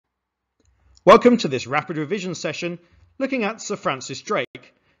Welcome to this rapid revision session looking at Sir Francis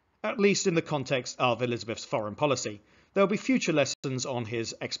Drake, at least in the context of Elizabeth's foreign policy. There will be future lessons on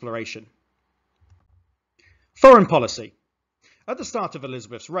his exploration. Foreign policy. At the start of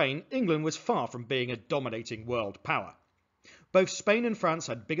Elizabeth's reign, England was far from being a dominating world power. Both Spain and France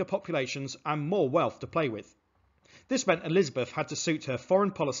had bigger populations and more wealth to play with. This meant Elizabeth had to suit her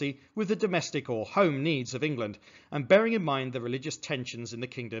foreign policy with the domestic or home needs of England, and bearing in mind the religious tensions in the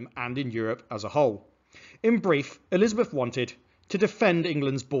kingdom and in Europe as a whole. In brief, Elizabeth wanted to defend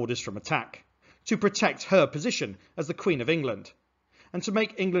England's borders from attack, to protect her position as the Queen of England, and to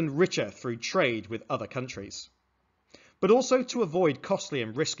make England richer through trade with other countries, but also to avoid costly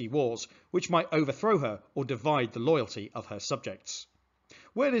and risky wars which might overthrow her or divide the loyalty of her subjects.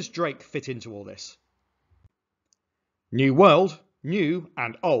 Where does Drake fit into all this? New World, new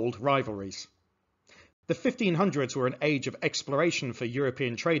and old rivalries. The 1500s were an age of exploration for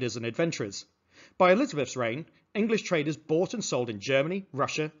European traders and adventurers. By Elizabeth's reign, English traders bought and sold in Germany,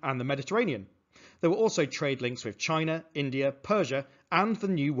 Russia and the Mediterranean. There were also trade links with China, India, Persia and the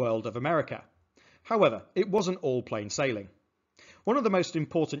New World of America. However, it wasn't all plain sailing. One of the most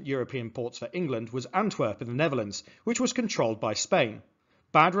important European ports for England was Antwerp in the Netherlands, which was controlled by Spain.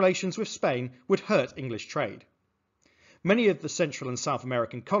 Bad relations with Spain would hurt English trade. Many of the Central and South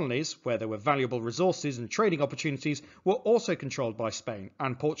American colonies, where there were valuable resources and trading opportunities, were also controlled by Spain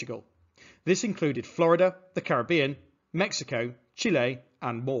and Portugal. This included Florida, the Caribbean, Mexico, Chile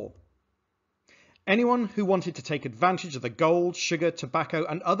and more. Anyone who wanted to take advantage of the gold, sugar, tobacco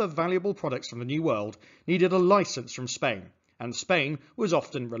and other valuable products from the New World needed a license from Spain, and Spain was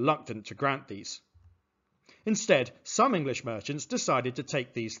often reluctant to grant these. Instead, some English merchants decided to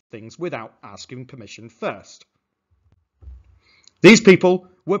take these things without asking permission first. These people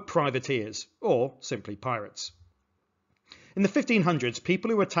were privateers, or simply pirates. In the 1500s, people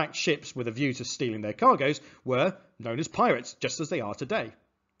who attacked ships with a view to stealing their cargoes were known as pirates, just as they are today.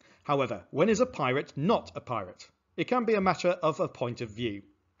 However, when is a pirate not a pirate? It can be a matter of a point of view.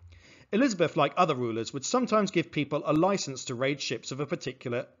 Elizabeth, like other rulers, would sometimes give people a license to raid ships of a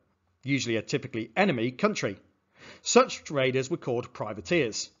particular, usually a typically enemy country. Such raiders were called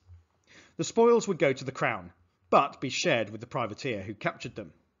privateers. The spoils would go to the crown, but be shared with the privateer who captured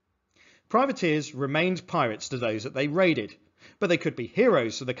them. Privateers remained pirates to those that they raided, but they could be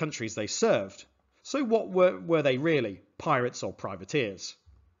heroes to the countries they served. So what were they really, pirates or privateers?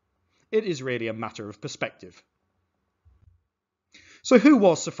 It is really a matter of perspective. So who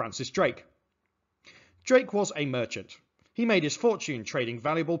was Sir Francis Drake? Drake was a merchant. He made his fortune trading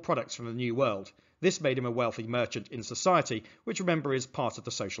valuable products from the New World. This made him a wealthy merchant in society, which remember is part of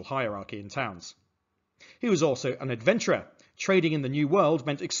the social hierarchy in towns. He was also an adventurer. Trading in the New World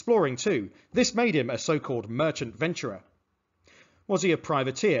meant exploring too. This made him a so-called merchant venturer. Was he a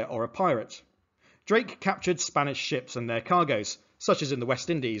privateer or a pirate? Drake captured Spanish ships and their cargoes, such as in the West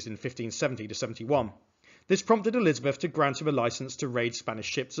Indies in 1570 to 71. This prompted Elizabeth to grant him a license to raid Spanish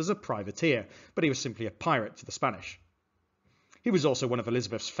ships as a privateer, but he was simply a pirate to the Spanish. He was also one of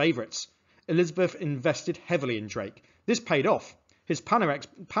Elizabeth's favourites. Elizabeth invested heavily in Drake. This paid off. His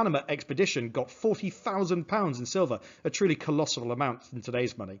Panama expedition got £40,000 in silver, a truly colossal amount in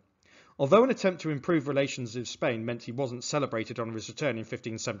today's money. Although an attempt to improve relations with Spain meant he wasn't celebrated on his return in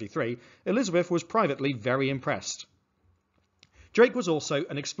 1573, Elizabeth was privately very impressed. Drake was also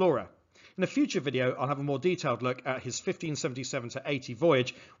an explorer. In a future video, I'll have a more detailed look at his 1577 to 80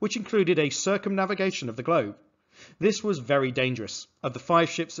 voyage, which included a circumnavigation of the globe. This was very dangerous. Of the 5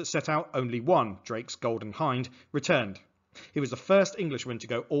 ships that set out, only one, Drake's Golden Hind, returned. He was the first Englishman to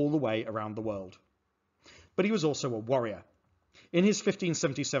go all the way around the world. But he was also a warrior. In his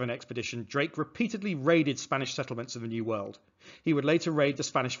 1577 expedition, Drake repeatedly raided Spanish settlements in the New World. He would later raid the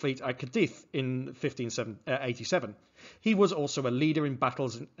Spanish fleet at Cadiz in 1587. He was also a leader in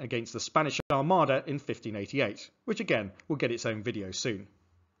battles against the Spanish Armada in 1588, which again will get its own video soon.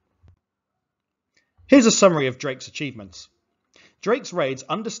 Here's a summary of Drake's achievements. Drake's raids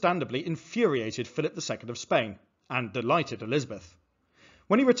understandably infuriated Philip II of Spain, and delighted Elizabeth.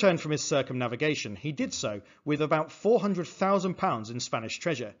 When he returned from his circumnavigation, he did so with about £400,000 in Spanish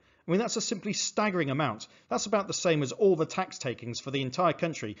treasure. I mean, that's a simply staggering amount. That's about the same as all the tax takings for the entire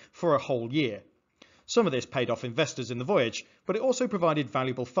country for a whole year. Some of this paid off investors in the voyage, but it also provided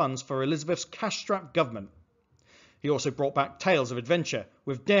valuable funds for Elizabeth's cash-strapped government. He also brought back tales of adventure,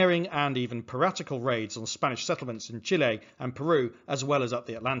 with daring and even piratical raids on Spanish settlements in Chile and Peru, as well as up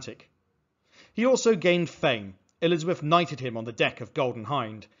the Atlantic. He also gained fame. Elizabeth knighted him on the deck of Golden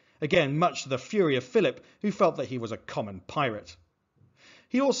Hind, again much to the fury of Philip, who felt that he was a common pirate.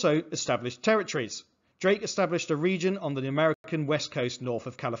 He also established territories. Drake established a region on the American west coast north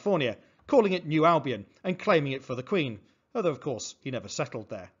of California, calling it New Albion and claiming it for the Queen, although of course he never settled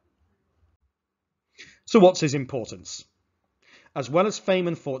there. So what's his importance? As well as fame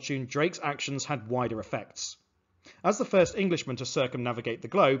and fortune, Drake's actions had wider effects. As the first Englishman to circumnavigate the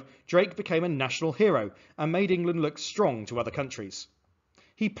globe, Drake became a national hero and made England look strong to other countries.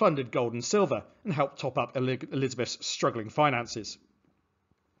 He plundered gold and silver and helped top up Elizabeth's struggling finances.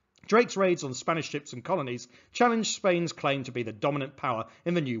 Drake's raids on Spanish ships and colonies challenged Spain's claim to be the dominant power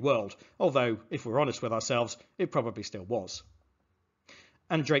in the New World, although, if we're honest with ourselves, it probably still was.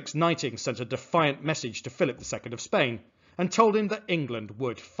 And Drake's knighting sent a defiant message to Philip II of Spain and told him that England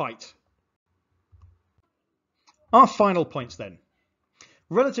would fight. Our final points then.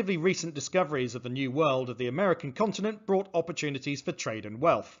 Relatively recent discoveries of the New World of the American continent brought opportunities for trade and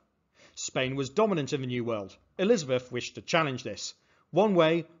wealth. Spain was dominant in the New World. Elizabeth wished to challenge this. One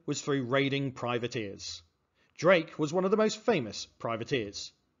way was through raiding privateers. Drake was one of the most famous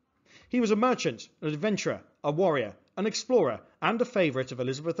privateers. He was a merchant, an adventurer, a warrior, an explorer, and a favourite of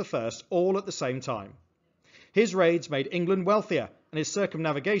Elizabeth I all at the same time. His raids made England wealthier, and his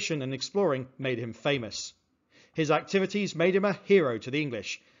circumnavigation and exploring made him famous. His activities made him a hero to the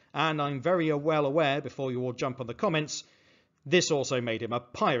English, and I'm very well aware, before you all jump on the comments, this also made him a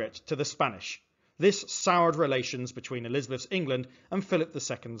pirate to the Spanish. This soured relations between Elizabeth's England and Philip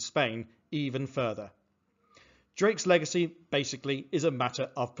II's Spain even further. Drake's legacy basically is a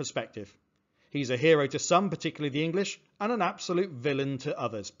matter of perspective. He's a hero to some, particularly the English, and an absolute villain to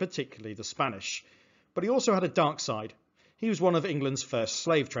others, particularly the Spanish. But he also had a dark side. He was one of England's first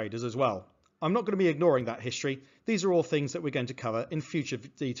slave traders as well. I'm not going to be ignoring that history. These are all things that we're going to cover in future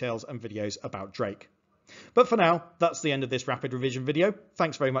details and videos about Drake. But for now, that's the end of this rapid revision video.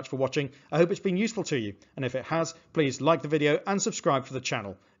 Thanks very much for watching. I hope it's been useful to you. And if it has, please like the video and subscribe for the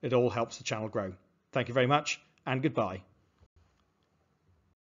channel. It all helps the channel grow. Thank you very much and goodbye.